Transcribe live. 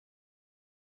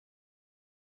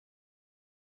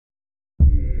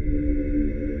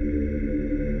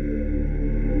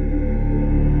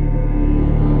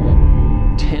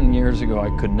ago, I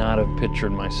could not have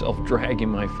pictured myself dragging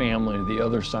my family to the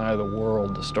other side of the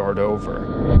world to start over.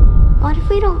 What if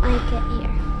we don't like it here?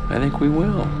 I think we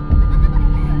will.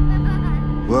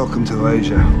 Welcome to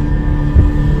Asia.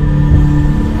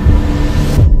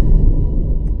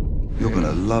 You're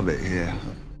gonna love it here.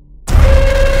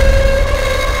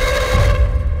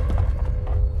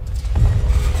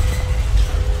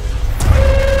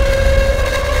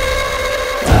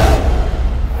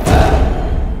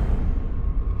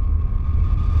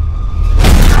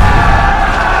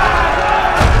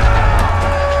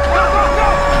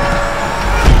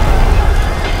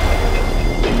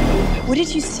 What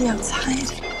did you see outside?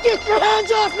 Get your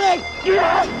hands off me!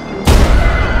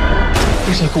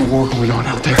 There's like a war going on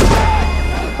out there.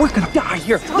 We're gonna die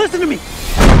here. Listen to me.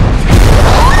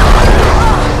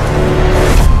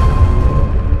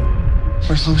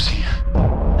 Where's Lucy?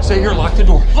 Stay here. Lock the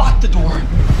door. Lock the door.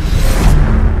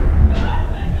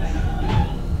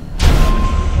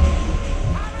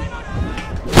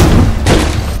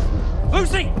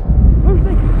 Lucy!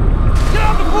 Lucy! Get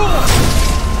out of the pool!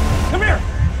 Come here!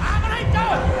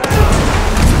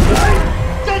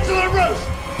 Get to the roof!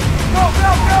 Go,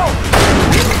 go, go!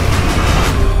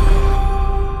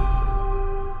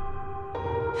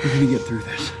 We're gonna get through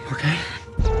this, okay?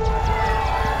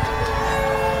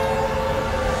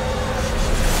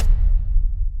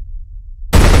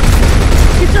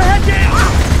 Get your head down!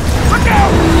 Look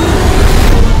out!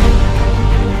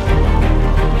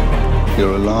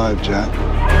 You're alive, Jack.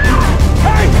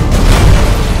 Hey!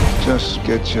 Just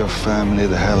get your family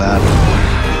the hell out of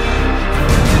here.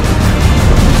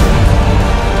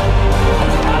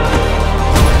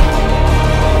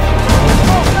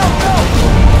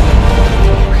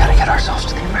 We gotta get ourselves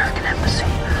to the American Embassy.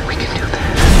 We can do that.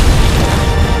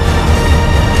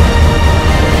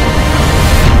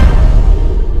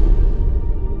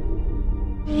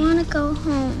 I want to go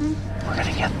home. We're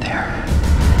gonna get there.